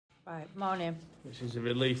Right, morning. Which is a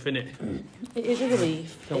relief, innit? It is a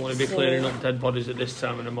relief. Don't want to be clearing up dead bodies at this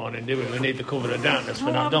time in the morning, do we? We need the cover of darkness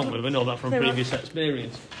for that, don't we? We know that from previous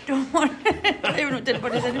experience. Don't want clearing up dead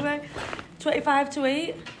bodies anyway. 25 to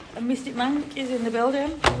 8, and Mystic Mank is in the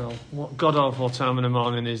building. Well, what god-awful time in the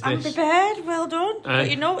morning is this? I'm prepared, well done. Got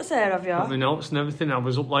your notes there, have you? Got my notes and everything. I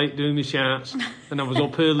was up late doing my charts, and I was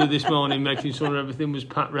up early this morning making sure everything was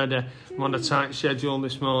packed ready. I'm on a tight schedule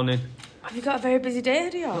this morning. Have you got a very busy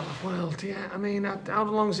day, do you? Well, yeah, I mean, how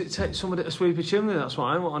long does it take somebody to sweep a chimney? That's what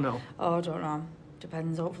I want to know. Oh, I don't know.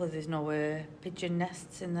 Depends. Hopefully there's no pigeon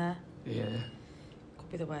nests in there. Yeah.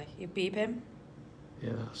 Could be the way. You beep him?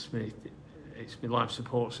 Yeah, that's me. It's my life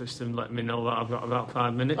support system letting me know that I've got about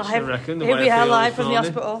 5 minutes, I reckon. Here we are live from the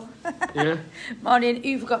hospital. Yeah. Morning.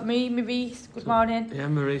 You've got me, Maurice. Good morning. Yeah,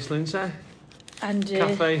 Maurice Lindsay. And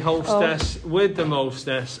Cafe hostess with the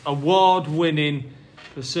mostess. Award-winning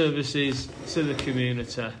for services to the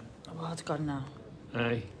community. Award's gone now.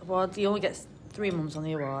 Hey. Award, he only gets 3 months on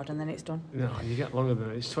the award and then it's done. No, you get longer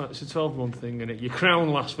than it. It's a 12-month thing, isn't it? Your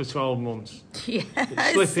crown lasts for 12 months. Yeah,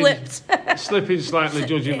 it's slipped. Slipping slightly,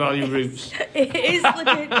 judging by your roots. It is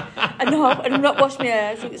slipping. I know, and I'm not washed my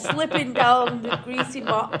hair, so it's slipping down the greasy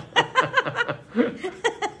mop. But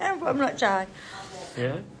I'm not shy.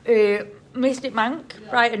 Yeah? Mystic Mank,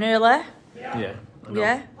 bright and early. Yeah.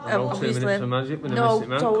 Yeah, I know, 2 minutes of magic with no the Mystic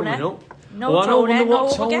Man Tony. coming up. No I Tony, wonder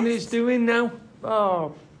what no Tony's doing now.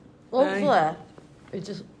 Oh, hopefully. It's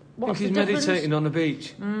just, what's I think the he's difference? meditating on the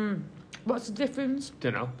beach. What's the difference?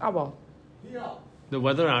 Don't know. Oh, well. The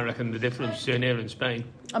weather, I reckon, the difference between here and Spain.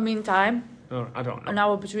 I mean, time. Oh, I don't know. An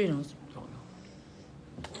hour between us. I don't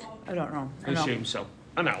know. I don't know. Assume so.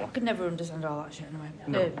 An hour. I could never understand all that shit anyway.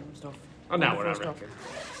 No. Stuff. An hour, I reckon.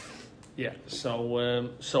 Yeah.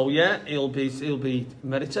 So yeah, he'll be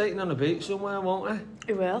meditating on a beach somewhere, won't he?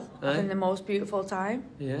 He will. Having the most beautiful time.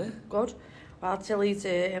 Yeah. Good. While Tilly's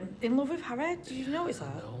in love with Harry. Did you notice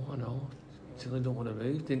that? I know. Tilly don't want to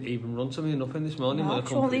move. Didn't even run to me or nothing this morning when I come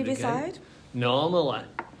she won't through leave the his gate. side.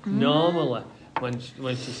 Normally, when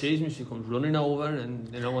she sees me, she comes running over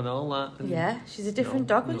and and all that. And, yeah, she's a different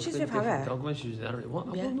dog when she's with Harry. Different dog when she's with Harry. I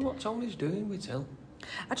wonder what Tony's doing with Till.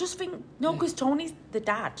 I just think because Tony's the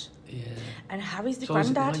dad. Yeah. And Harry's the so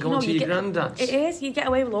granddad. It's like going to your granddads. It is. You get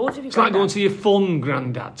away with loads of your It's like going to your fun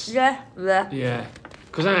granddads. Yeah. Yeah.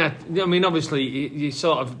 Because I mean, obviously, you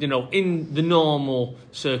sort of, in the normal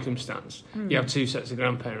circumstance, you have 2 sets of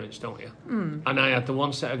grandparents, don't you? And I had the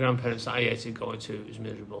one set of grandparents that I hated going to, it was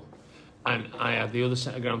miserable. And I had the other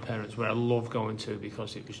set of grandparents where I loved going to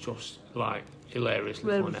because it was just, like, hilariously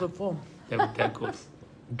funny. Fun. They were dead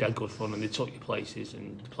good fun, and they took you places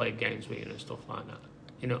and played games with you and stuff like that.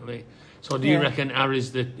 You know what I mean? So do you reckon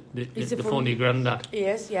Harry's the funny granddad? He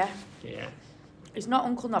is, yeah. Yeah. He's not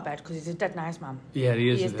Uncle Nobed because he's a dead nice man. Yeah, he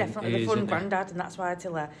is. He is definitely the fun granddad, and that's why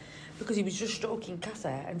Tilly, because he was just stroking Cassie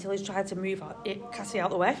until he's tried to move Cassie out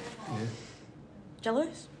the way. Yeah.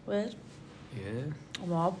 Jealous? Weird. Yeah.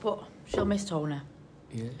 Well, but she'll miss Tony.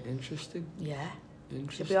 Yeah, interesting. Yeah.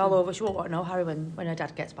 Interesting. She'll be all over. She won't want to know Harry when her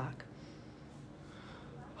dad gets back.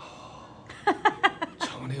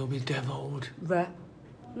 Tony will be deviled. Yeah.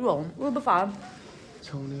 We won't. We'll be fine.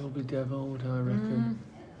 Tony will be deviled, I reckon.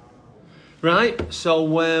 Right, so,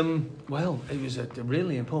 well, it was a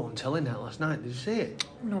really important telly night last night. Did you see it?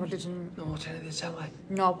 No, I didn't. No, what's any of the telly?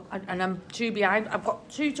 No, and I'm 2 behind. I've got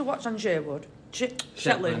 2 to watch on Sherwood.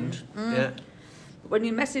 Shetland. Yeah. When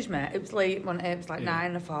you messaged me, it was late. It was like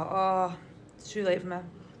 9. I thought, it's too late for me.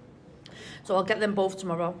 So I'll get them both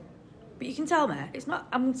tomorrow. But you can tell me, it's not.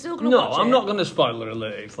 I'm still going to watch it. No, I'm not going to spoiler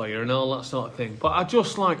alert it for you and all that sort of thing. But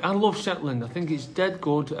I love Shetland. I think it's dead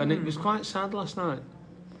good, and it was quite sad last night.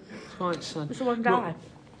 It's quite sad. Did someone die?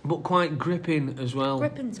 But quite gripping as well.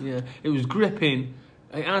 Gripping? Yeah, it was gripping.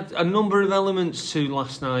 It had a number of elements to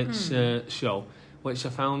last night's show, which I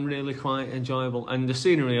found really quite enjoyable. And the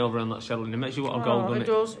scenery over on that Shetland, it makes you want to go, doesn't it? It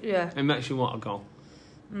does, yeah. It makes you want to go.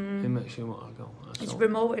 It makes you want to go. It's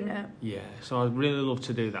remote, isn't it? Yeah, so I'd really love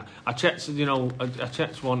to do that. I checked, I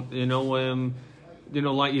checked one,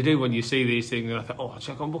 like you do when you see these things, and I thought, I'll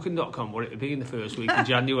check on booking.com where it'd be in the first week of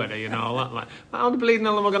January, all that. Like, how the bleeding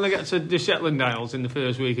hell am I going to get to the Shetland Isles in the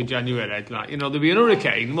first week of January? Like, there'll be an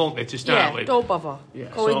hurricane, won't there, to start with? Yeah, don't bother. Yeah,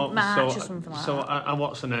 go in March or something like that. So, I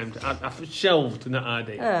what's the name? I shelved that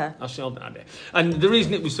idea. Yeah. I shelved that idea. And the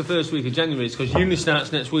reason it was the first week of January is because uni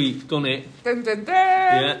starts next week, doesn't it? Dun, dun, dun.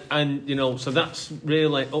 Yeah, and, so that's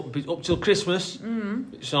really up till Christmas.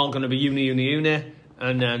 It's all going to be uni.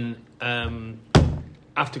 And then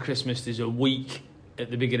after Christmas, there's a week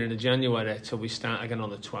at the beginning of January till we start again on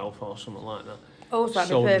the 12th or something like that. Oh, so that'd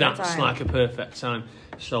be perfect that's time. like a perfect time.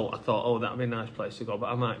 So I thought, oh, that'd be a nice place to go, but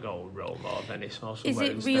I might go Rome or Venice or somewhere. Is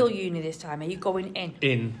it instead. real uni this time? Are you going in?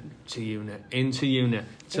 Into uni to Into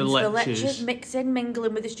lectures, the lectures,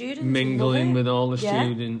 mingling with the students. mingling Love it. with all the Yeah.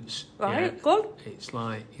 students. Right, Yeah. good. It's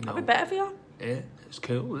like, you know, That'd be better for you. yeah, it's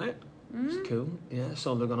cool, isn't it? It's cool. Yeah,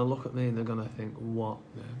 so they're gonna look at me and they're gonna think, what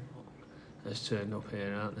the fuck has turned up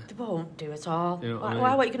here, aren't they? They won't do at all. You know what I Why? mean?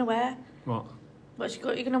 What are you going to wear? What? What you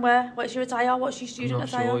going to wear? What's your attire? What's your I'm student not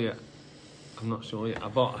attire? sure yet. I'm not sure yet. I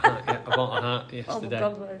bought a hat. I bought a hat Oh my yesterday.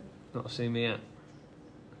 God, mate. Not seen me yet.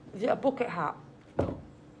 Is it a bucket hat?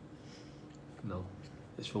 No,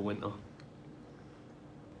 it's for winter.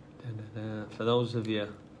 Da-da-da. For those of you, A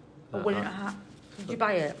that winter are- hat? Did you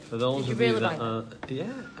buy it? for those Did you of really you buy that it? are,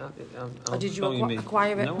 yeah, I'll Or did you show you me.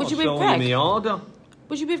 acquire it? No, Was I'll you with show Greg? you me order.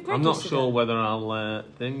 Was you with Greg I'm not yesterday? sure whether I'll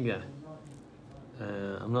think.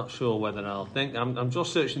 I'm not sure whether I'll think. I'm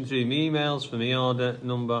just searching through my emails for my order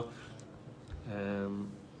number.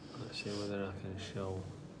 Let's see whether I can show.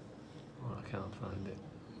 Oh, I can't find it.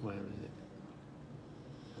 Where is it?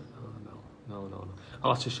 Oh, no.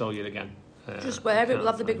 I'll have to show you again. Just wear it. I We'll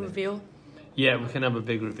have the big can't find reveal. it. Yeah, we can have a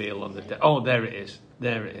big reveal on the day. Oh, there it is.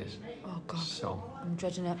 There it is. Oh, God. So. I'm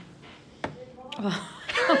dreading it.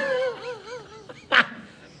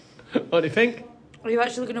 What do you think? Are you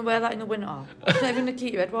actually going to wear that in the winter? It's not even going to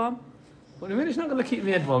keep your head warm. What do you mean? It's not going to keep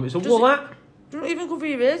my head warm. It's a Does wool it- hat. Don't even cover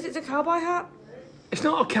your ears. It's a cowboy hat. It's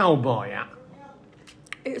not a cowboy hat.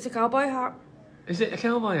 It's a cowboy hat. Is it a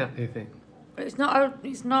cowboy hat, do you think? It's not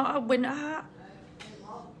a winter hat.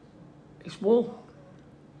 It's wool.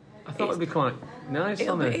 I thought it'd be quite nice It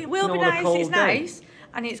on will it. be nice. It's nice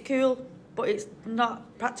and it's cool, but it's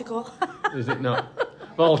not practical. Is it not?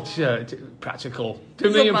 Well, practical. Do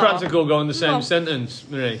me Doesn't and matter. practical go in the same No. sentence,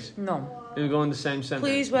 Maurice? No. Do we go in the same sentence?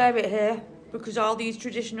 Please wear it here because all these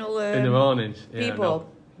traditional In the mornings. Yeah, I know. people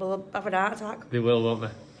will have an heart attack. They will, won't they?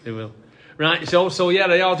 They will. Right, so yeah,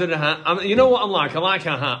 they ordered a hat. You know what I'm like? I like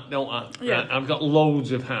a hat, don't I? Yeah. Right, I've got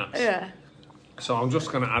loads of hats. Yeah. So I'm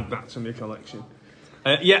just going to add that to my collection.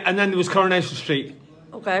 Yeah, and then there was Coronation Street.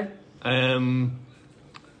 Okay.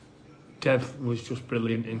 Dev was just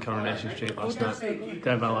brilliant in Coronation Street last night.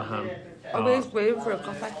 Dev Allahan. I was waiting for a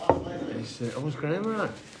coffee. I was Graham,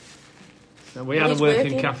 right? Now, we had a He's working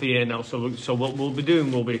working. cafe here now, so what we'll be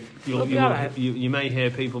doing will be We'll be alright. you may hear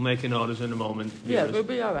people making orders in a moment. Yeah, viewers. we'll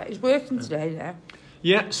be all right. He's working today, yeah.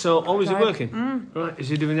 Yeah. So is he Right. working? Right. Is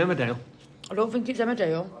he doing Emmerdale? I don't think it's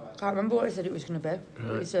Emmerdale. Can't remember what he said it was going to be.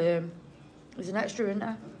 But Right. it's an extra, isn't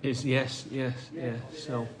it? It's yes.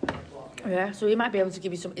 So Yeah, so he might be able to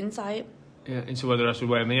give you some insight. yeah, into whether I should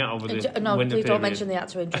wear my hat over the No, winter please period. don't mention the hat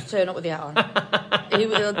to him. Just turn up with the hat on. He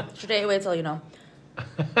will straight away tell you no.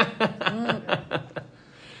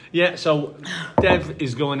 Yeah, so Dev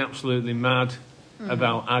is going absolutely mad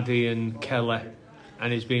about Addy and Kelly,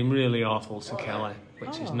 and he's been really awful to Kelly,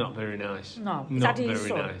 which is not very nice. No, is not Addy his very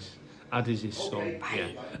son? nice. Addy's his son, yeah,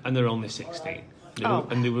 and they're only 16. Oh.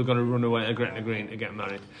 And they were going to run away to Gretna Green to get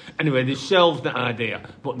married. Anyway, they shelved that idea,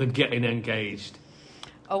 but they're getting engaged.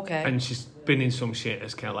 Okay. And she's been in some shit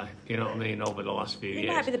as Kelly, you know what I mean, over the last few It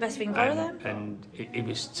years. might be the best thing for her then. And it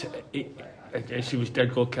was, she was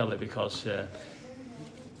dead good Kelly because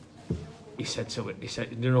he said to it, he said,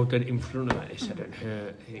 you know, dead in front of her, he said, and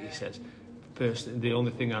her, he says, first, the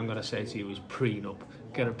only thing I'm going to say to you is prenup.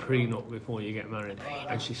 Get a prenup before you get married.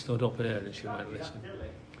 And she stood up at her and she went, listen,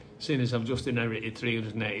 seeing as I've just inherited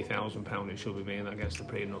 £380,000 in sugar me and that gets the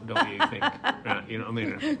prenup, don't you think? Right, you know what I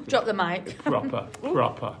mean? Drop the mic.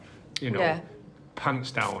 Proper, you know, Yeah.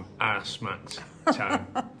 pants down, arse smacked time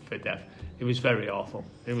for Dev. It was very awful.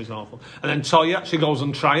 It was awful. And then Toya, she goes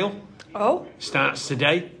on trial. Oh, Starts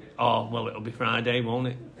today. Oh, well, it'll be Friday, won't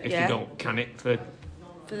it? If Yeah. you don't can it for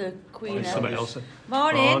for the Queen. something else.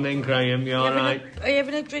 Morning. Morning, Graham. You all right? Are you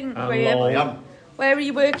having a drink, Hello. Graham? Where are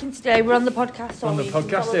you working today? We're on the podcast. On the so you can podcast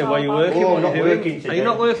tell here, us where all you about working? it. Oh, What are not you doing? working Are today. you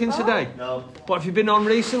not working today? No. What have you been on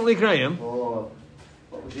recently, Graham? Oh,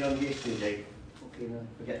 what was he on yesterday? Fucking,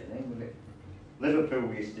 forget the name of it.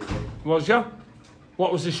 Liverpool yesterday. Was you?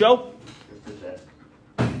 What was the show? Just as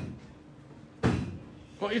a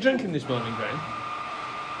What are you drinking this morning, Graham?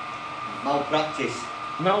 malpractice.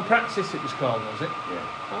 Malpractice it was called, was it? Yeah.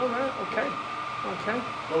 All right, okay.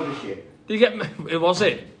 Load of shit. Do you get, was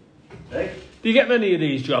it? Hey? Do you get many of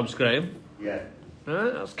these jobs, Graham? Yeah.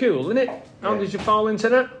 Right, that's cool, isn't it? How Yeah. did you fall into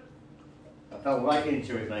that? I fell right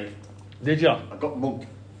into it, mate. Did you? I got mugged.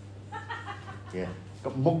 Yeah.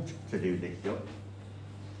 Got mugged to do this job.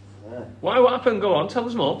 Yeah. Why, what happened? Go on, tell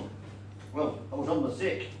us more. Well, I was on the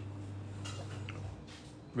sick.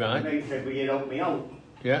 My Right, mate said, will you help me out?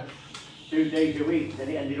 yeah. 2 days a week, then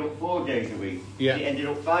it ended up 4 days a week. Yeah. It ended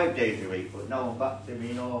up 5 days a week, but now I'm back to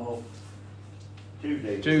me normal 2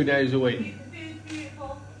 days. 2 days a week.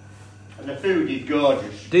 And the food is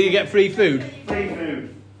gorgeous. Do you get free food? Free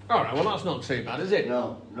food. All right, well, that's not too bad, is it?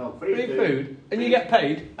 No, Free food. And you get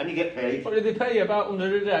paid? And you get paid. What do they pay you, about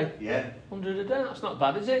 100 a day? Yeah. 100 a day, that's not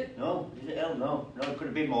bad, is it? No, is it hell? No, it could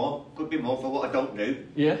have been more. Could be more for what I don't do.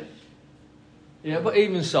 Yeah. Yeah, but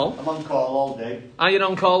even so. I'm on call all day. Are you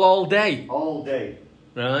on call all day? All day.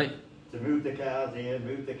 Right. To move the cars here,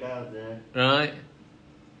 move the cars there. Right.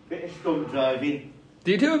 Bit of stunt driving.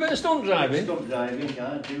 Do you do a bit of stunt driving? Stunt driving,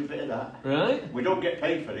 yeah, do a bit of that. Right. We don't get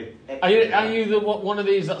paid for it. Are you the one of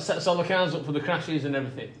these that sets all the cars up for the crashes and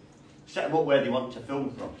everything? Set them up where they want to film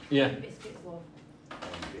from. Yeah. Biscuits, love.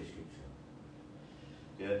 Biscuits.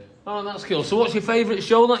 Yeah. Oh, that's cool. So what's your favourite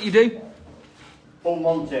show that you do? Full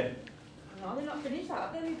Monty. No, they're not finished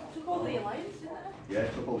that. They took over the Alliance, didn't they? Yeah,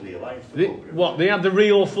 took over the Alliance. What, they had the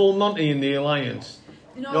real Full Monty in the Alliance?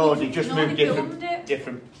 No, they just moved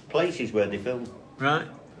different places where they filmed. Right.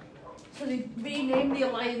 So they renamed the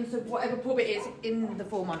Alliance of whatever pub it is in the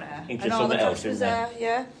Full Monitor. Into and all the something else, was isn't there,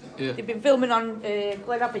 yeah. They've been filming on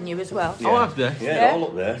Glen Avenue as well. Yeah. Oh, have they? Yeah, they're all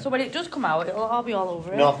up there. So when it does come out, I'll be all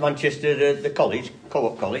over it. North Manchester, the college,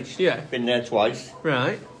 Co-op College. Yeah. Been there twice.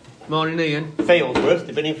 Right. Morning, Ian. Failsworth,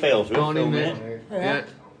 they've been in Failsworth. Morning, mate. It. Yeah.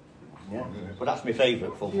 Yeah. But that's my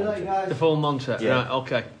favourite Full Monty. The Full Monty. Yeah. Right,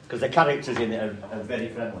 okay. Because the characters in it are very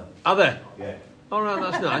friendly. Are they? Yeah. All right,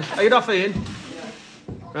 that's nice. Are you off, Ian?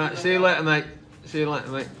 Right, see you later, mate. See you later,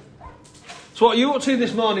 mate. So what are you up to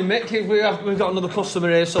this morning, Mick? We've got another customer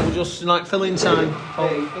here, so we'll just like fill in time. Hey.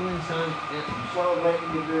 Fill in time. Yeah.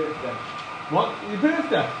 Celebrating your birthday. What? Your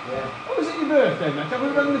birthday? Yeah. Oh, is it your birthday, Mick? Have we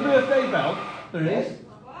rung the birthday bell? There is.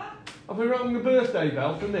 Have we rung the birthday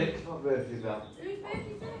bell for Mick? What birthday is that? Whose birthday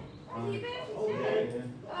is it? Is it your birthday?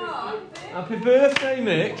 Oh, Happy birthday,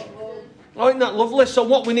 Mick. Oh, isn't that lovely? So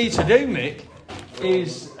what we need to do, Mick,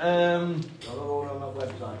 is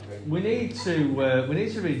we need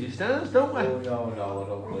to read your stars, don't we? No, I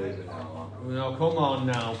don't believe it now. No, come on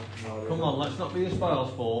now. Come on, let's not be a spoil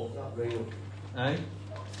sport. Not real. Eh?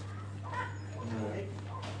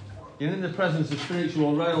 You're in the presence of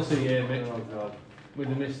spiritual royalty here, Mick, Oh, God. with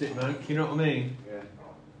the Mystic Bank, you know what I mean? Yeah.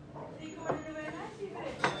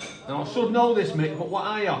 Now, I should know this, Mick, but what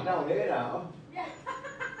are you? Down here now.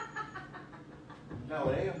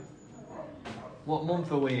 Down here. What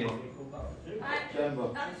month are we in? September.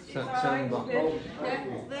 September. Yeah,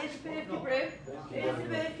 there's the birthday brew. Here's the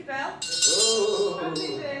birthday bell. Happy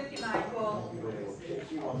birthday, Michael.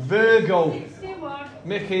 Virgo. 61.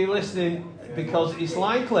 Mickey, listening, because it's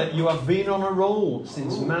likely you have been on a roll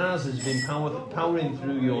since Mars has been powering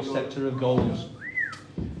through your sector of goals.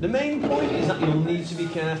 The main point is that you'll need to be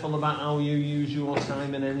careful about how you use your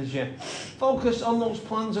time and energy. Focus on those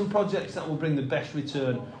plans and projects that will bring the best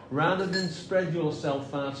return, rather than spread yourself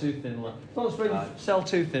far too thinly. Don't spread yourself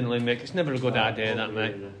too thinly, Mick. It's never a good idea, that,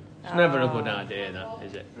 mate. It's never a good idea, that,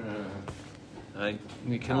 is it? Right?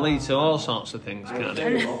 It can lead to all sorts of things, can't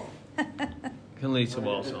it? It can lead to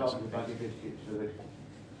all sorts of things.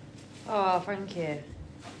 Oh, thank you.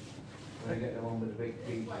 I get the one with the big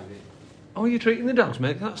teeth with it. Oh, you're treating the dogs,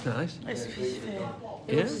 Mick? That's nice.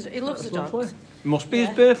 He loves the dogs. Lovely. Must be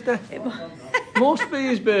his birthday. It Must be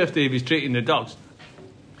his birthday if he's treating the dogs.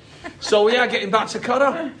 So, yeah, getting back to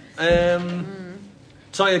Cora.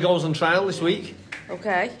 Toya goes on trial this week.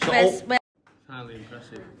 Okay. So, highly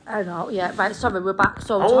impressive. I know, yeah. Right, sorry, we're back.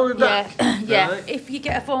 So, we're back. Yeah. Right. If you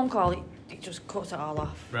get a phone call, it just cuts it all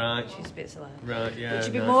off. Right. She's a bit silly. Right, yeah. Which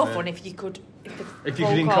would be more fun if you could... If you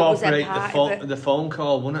could incorporate the phone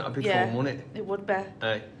call, wouldn't it? That'd be fun, wouldn't it? It would be.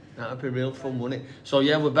 Aye. That'd be real fun, wouldn't it? So,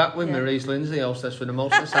 yeah, we're back with Maurice Lindsay, hostess for the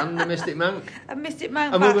Moses and the Mystic Mank. A Mystic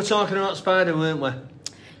Mank. And we were talking about Spider, weren't we?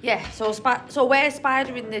 Yeah, so where's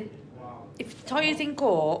Spider in the... If Toya's in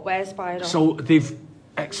court, where's Spider? So, they've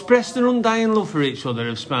expressed their undying love for each other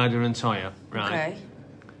of Spider and Toya, right? Okay.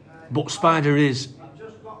 But Spider is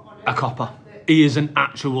a copper. He is an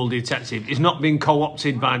actual detective. He's not been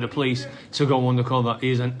co-opted by the police to go undercover.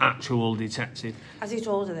 He is an actual detective. Has he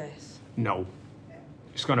told her this? No.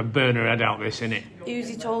 It's going to burn her head out, this, innit? Who's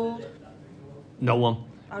he told? No one.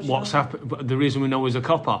 How's she What's know? happened? The reason we know he's a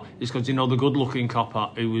copper is because, you know, the good-looking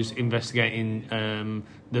copper who was investigating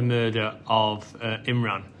the murder of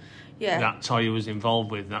Imran, that Toya was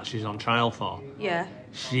involved with, that she's on trial for. Yeah.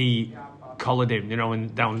 She collared him, you know,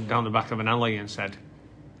 down the back of an alley and said,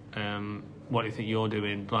 what do you think you're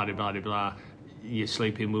doing? Blah, blah, blah, blah. You're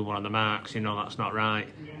sleeping with one of the marks, you know, that's not right.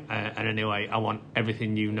 And anyway, I want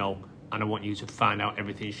everything you know and I want you to find out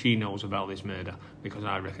everything she knows about this murder, because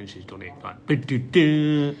I reckon she's done it. Like,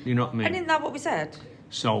 you know what I mean? And isn't that what we said?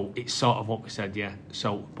 So it's sort of what we said, yeah.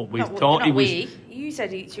 So, but we No, thought not he was. You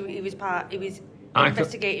said he was I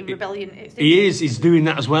investigating rebellion. He is. He's doing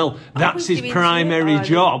that as well. That's his primary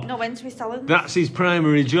job. No, when to be selling. That's his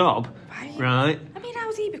primary job, right? I mean,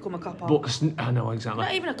 how's he become a copper? But I know exactly.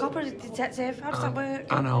 Not even a copper, a detective. How does that work?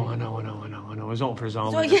 I know. There's all for his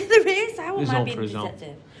own. So yeah, there is. How There's am I all being for a his own.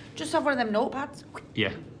 detective? Just have one of them notepads.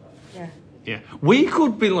 Yeah. Yeah. We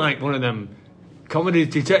could be like one of them comedy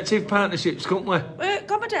detective partnerships, couldn't we?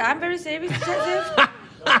 Comedy. I'm very serious detective.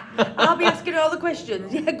 I'll be asking all the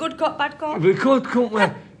questions. Yeah, good cop, bad cop. We could, couldn't we?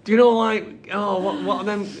 Do you know, like, what are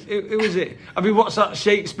them? Who is it? I mean, what's that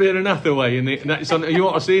Shakespeare and Hathaway? That's on. You ought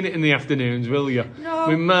to have seen it in the afternoons, will you? No.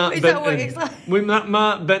 With Mark Is Benton. that what it's like? With that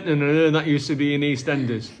Mark Benton and her, that used to be in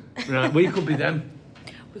EastEnders. Right, we could be them.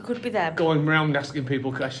 We could be them. Going round asking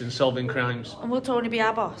people questions, solving crimes. And will Tony be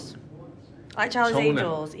our boss? Like Charlie's Tony.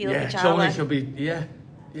 Angels, he'll Yeah, be Charlie. Tony should be, yeah.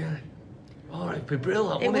 Oh, it'd be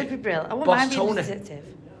brilliant, It wouldn't would be brilliant. I wouldn't Boss mind being Tony. a detective.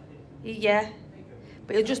 Yeah.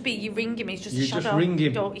 But it'll just be, you ring him, he's just You a shadow. just ring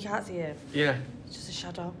him. You can't see him. Yeah. It's just a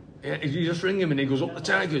shadow. Yeah, you just ring him and he goes up the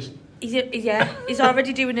Tigers. He's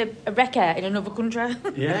already doing a wrecker in another country.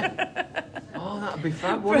 Yeah. Oh, that'd be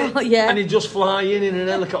fab, wouldn't Bro, it? yeah. And he'd just fly in an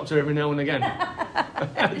helicopter every now and again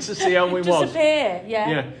to see how he Just was. appear, yeah.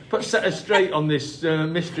 Yeah. But set us straight on this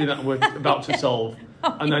mystery that we're about to solve,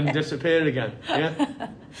 and then disappear again. Yeah.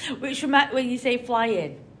 Which reminds, when you say fly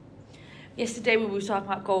in, yesterday we were talking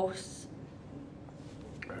about ghosts.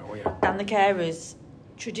 Oh yeah. And the carers,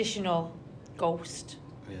 traditional ghost.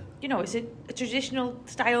 Yeah. You know, it's a traditional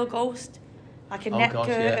style ghost, like a Oh net gosh,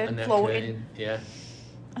 curtain yeah. A net floating. curtain. Yeah.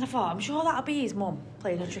 And I thought, I'm sure that'll be his mum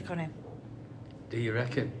playing a trick on him. Do you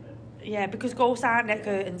reckon? Yeah, because ghosts aren't net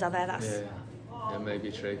curtains, are they? Yeah,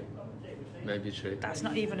 maybe true. Maybe true. That's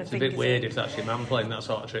not even a It's thing. a bit is weird it? if that's your man playing that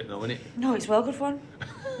sort of trick, though, isn't it? No, it's well good fun.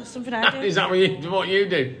 That's something I do. Is that what you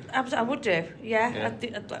do? I would do. Yeah. Yeah.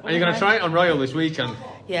 Are Are you going to try it on Royal this weekend?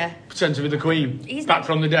 Yeah. Pretend to be the Queen. He's back not-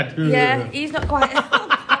 from the dead. Yeah, he's not quite.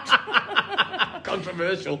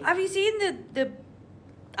 Controversial. Have you seen the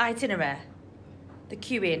itinerary? The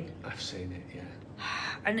queuing? I've seen it, yeah.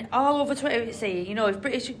 And all over Twitter it's saying, you know, if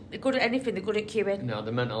British are good at anything, they're good at queuing. No,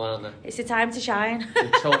 they're mental, aren't they? It's a time to shine. They're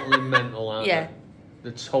totally mental, aren't Yeah. they?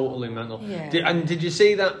 They're totally mental. Yeah. Did you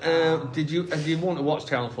see that? Did you want to watch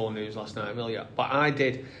Channel 4 News last night, will you? But I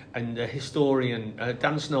did, and the historian,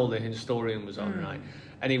 Dan Snow, the historian, was on, right?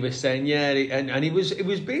 And he was saying, and he was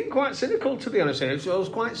being quite cynical, to be honest. So I was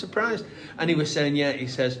quite surprised. And he was saying, he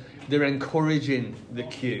says, they're encouraging the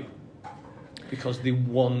queue because they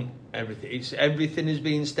want everything. Everything is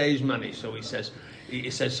being stage managed. So he says,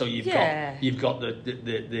 so you've got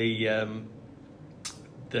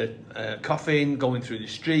the coffin going through the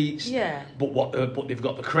streets. Yeah. But they've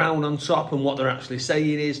got the crown on top, and what they're actually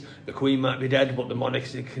saying is the Queen might be dead, but the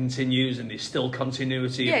monarchy continues, and there's still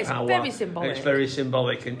continuity of power. It's very symbolic. It's very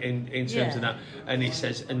symbolic in terms of that. And he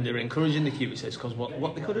says, and they're encouraging the queue. He says, because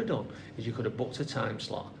what they could have done is you could have booked a time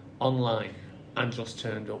slot online and just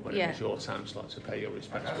turned up when it was your time slot to pay your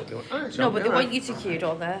respects. But they went, but they want you to queue,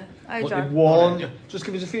 don't they? But they want. Just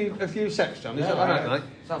give us a few secs, John. Is that all right, mate?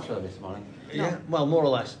 Self-service morning. Yeah, well, more or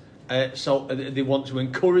less. So they want to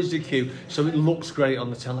encourage the queue so it looks great on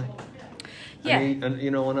the telly. Yeah.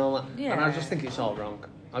 And all that. Yeah. And I just think it's all wrong.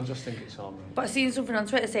 But I seen something on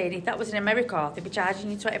Twitter saying if that was in America, they'd be charging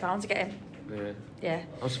you £20 to get in. Yeah. Yeah.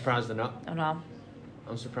 I'm surprised they're not. I know.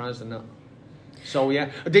 I'm surprised they're not. So, yeah.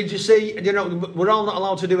 Did you see, we're all not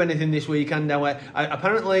allowed to do anything this weekend now.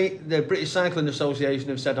 Apparently, the British Cycling Association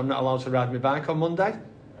have said I'm not allowed to ride my bike on Monday.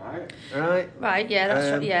 Right, yeah,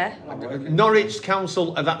 that's right, yeah. Norwich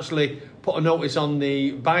Council have actually put a notice on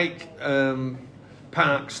the bike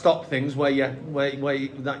park stop things where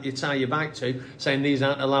you tie your bike to, saying these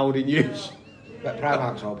aren't allowed in use. But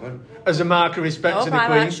Primark's open. As a mark of respect to the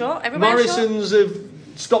Primark's Queen. shut. Everywhere's Morrison's have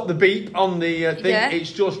stopped the beep on the thing. Yeah.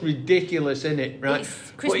 It's just ridiculous, isn't it? Right?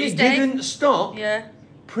 It's But Christmas it Day. didn't stop Yeah.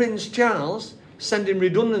 Prince Charles sending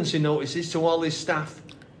redundancy notices to all his staff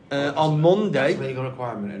on Monday. That's a legal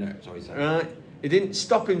requirement, isn't it? So he said. Right. It didn't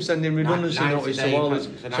stop him sending redundancy 90 notice day to all his...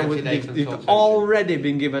 it's a So 90 day they've consultation. already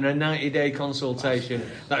been given a 90-day consultation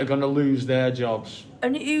that are going to lose their jobs.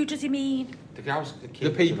 And who does he mean? The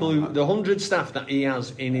people, the 100 staff that he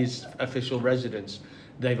has in his official residence,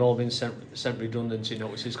 they've all been sent redundancy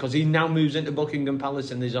notices because he now moves into Buckingham Palace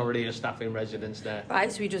and there's already a staff in residence there.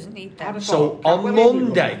 Right, so he doesn't need them. So on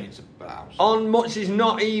Monday, it's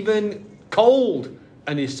not even cold,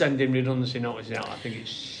 and he's sending redundancy notices out. I think it's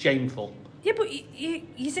shameful. Yeah, but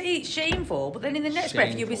you say it's shameful, but then in the next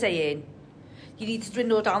breath you'll be saying you need to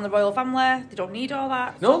dwindle down the royal family. They don't need all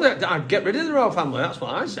that. No, I'd get rid of the royal family. That's what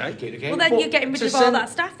I say. Keep the king. Well, then you're getting rid of all that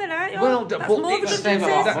staff, then, aren't you? Well, that's but more it's-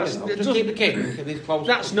 redundancy. Just keep the king. Keep these close.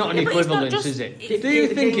 That's not an Yeah, but it's not equivalence, just- is it? it's- Do you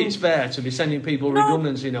the think king. it's fair to be sending people No.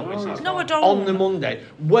 redundancy notices No, I don't. on the Monday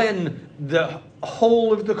when the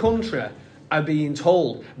whole of the country are being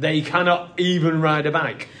told they cannot even ride a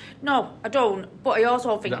bike? No, I don't. But I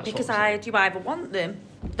also think That's pick a what I'm saying. side. You either want them,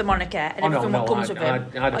 the monarchy, and Oh, no, everything no, what comes I'd-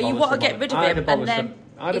 with him, I'd or you abolish want to them. get rid of I'd him, and abolish then them.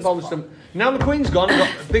 I'd it's- abolish them. Now the Queen's gone, I've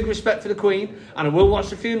got big respect for the Queen, and I will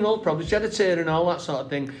watch the funeral, probably shed a tear and all that sort of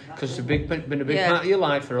thing, because it's been a big Yeah. part of your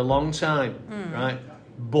life for a long time, right?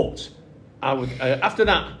 But I would, after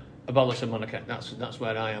that, abolish the monarchy. That's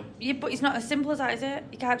where I am. Yeah, but it's not as simple as that, is it?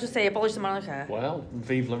 You can't just say abolish the monarchy. Well,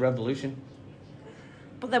 vive la revolution.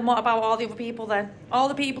 But then what about all the other people then? All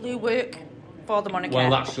the people who work for the monarchy.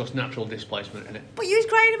 Well, that's just natural displacement, isn't it? But you was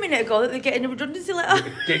crying a minute ago that they're getting a redundancy letter.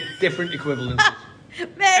 Different equivalences.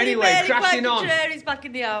 Mary, Anyway, Mary, crashing on. Contrary's back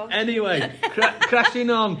in the house. Anyway, crashing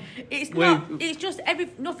on. It's with- not. It's just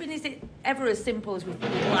nothing is ever as simple as we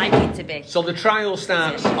like it to be. So the trial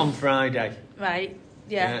starts on Friday. Right?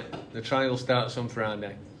 Yeah. The trial starts on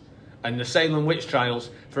Friday. And the Salem witch trials,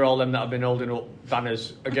 for all them that have been holding up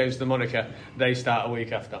banners against the monarchy, they start a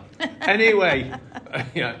week after. Anyway,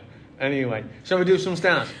 yeah. Anyway, shall we do some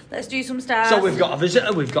stars? Let's do some stars. So we've got a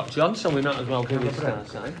visitor, we've got John, so we might as well give you a star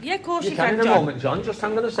sign. Yeah, of course You you can can, in a John. moment, John. Just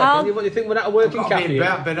hang on a 2nd I'll- What do you think we're at a working Got to cafe be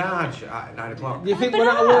here? in Bernard at 9 o'clock. Do you think we're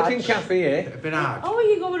at a working Bernard? cafe here? Bernard. Oh, are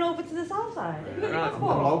you going over to the south side? Have you got your Right. I'm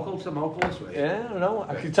passport? local this week. Yeah, I know.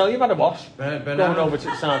 I can tell you've had a wash. Bernard. Going over to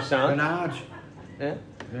the south side. Bernard. Yeah.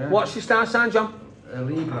 Yeah. What's your star sign, John?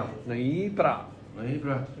 Libra. Libra.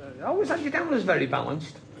 Libra. I always had you down as very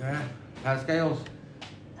balanced. Yeah. High scales.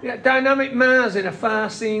 Yeah, dynamic Mars in a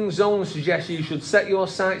far-seeing zone suggests you should set your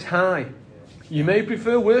sights high. You may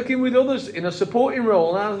prefer working with others in a supporting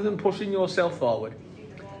role rather than pushing yourself forward.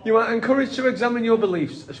 You are encouraged to examine your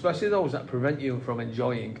beliefs, especially those that prevent you from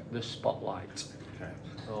enjoying the spotlight.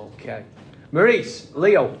 Okay. Maurice,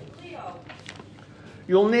 Leo.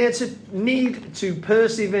 You'll need to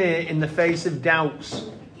persevere in the face of doubts.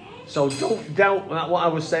 So don't doubt that what I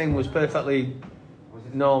was saying was perfectly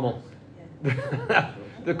normal.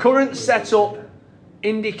 The current setup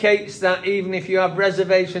indicates that even if you have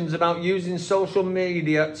reservations about using social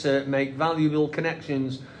media to make valuable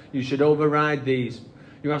connections, you should override these.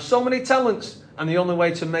 You have so many talents, and the only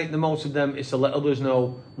way to make the most of them is to let others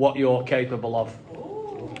know what you're capable of.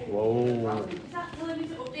 Whoa. Is that telling me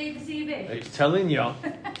to update the CV? It's telling you,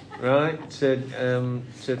 right,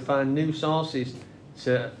 to find new sources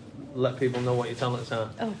to let people know what your talents are.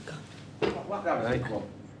 Oh, God. Right.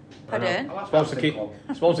 Pardon?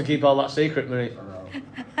 Supposed to keep all that secret, Marie.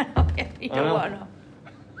 You I don't know. want to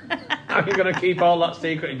know. How are you going to keep all that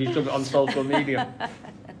secret if you shove it on social media?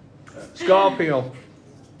 Scorpio.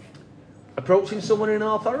 Approaching someone in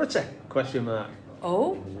authority? Question mark.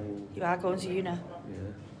 Oh, you are going to uni.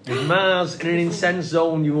 With Mars in an incense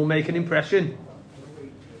zone, you will make an impression.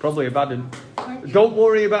 Probably a bad one. Don't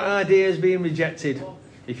worry about ideas being rejected.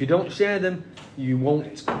 If you don't share them, you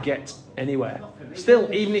won't get anywhere.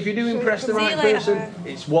 Still, even if you do impress the See you right later, person,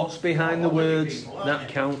 Harry. it's what's behind the words that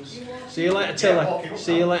counts. See you later, Tiller.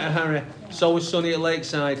 See you later, Harry. So was Sunny at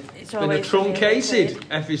Lakeside. It's Been a always sunny at truncated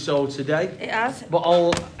Lakeside. episode today, It has. but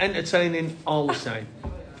all entertaining all the same.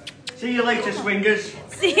 See you later, swingers.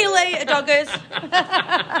 See you later, doggers.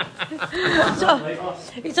 So,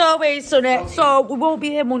 it's always sunny, so we won't be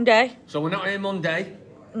here Monday. So we're not here Monday.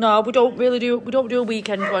 No, we don't do a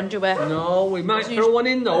weekend one, do we? No, we might throw one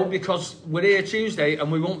in though because we're here Tuesday and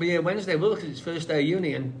we won't be here Wednesday. Well, because it's first day of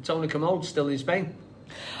uni and Tony Commode's still in Spain.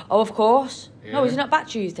 Oh, of course. Yeah. No, he's not back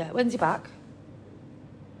Tuesday. When's he back?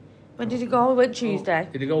 When did he go? He went Tuesday.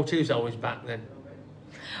 Did he go Tuesday? Oh, he's back then.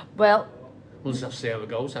 Well, We'll just have to see how it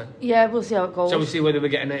goes then. yeah, we'll see how it goes. So we see whether we're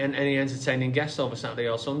getting any entertaining guests over Saturday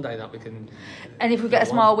or Sunday that we can. And if we get a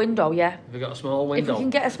small window, yeah. If we got a small window. If we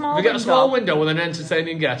can get a small If we get a window. small window with an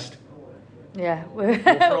entertaining guest. Yeah, we're,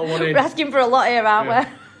 throw one in. we're asking for a lot here, aren't Yeah.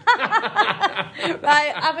 we?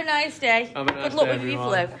 Right, have a nice day. Have a nice Good luck day, with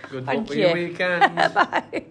your everyone. flu. Good Thank luck with you. your weekend. Bye.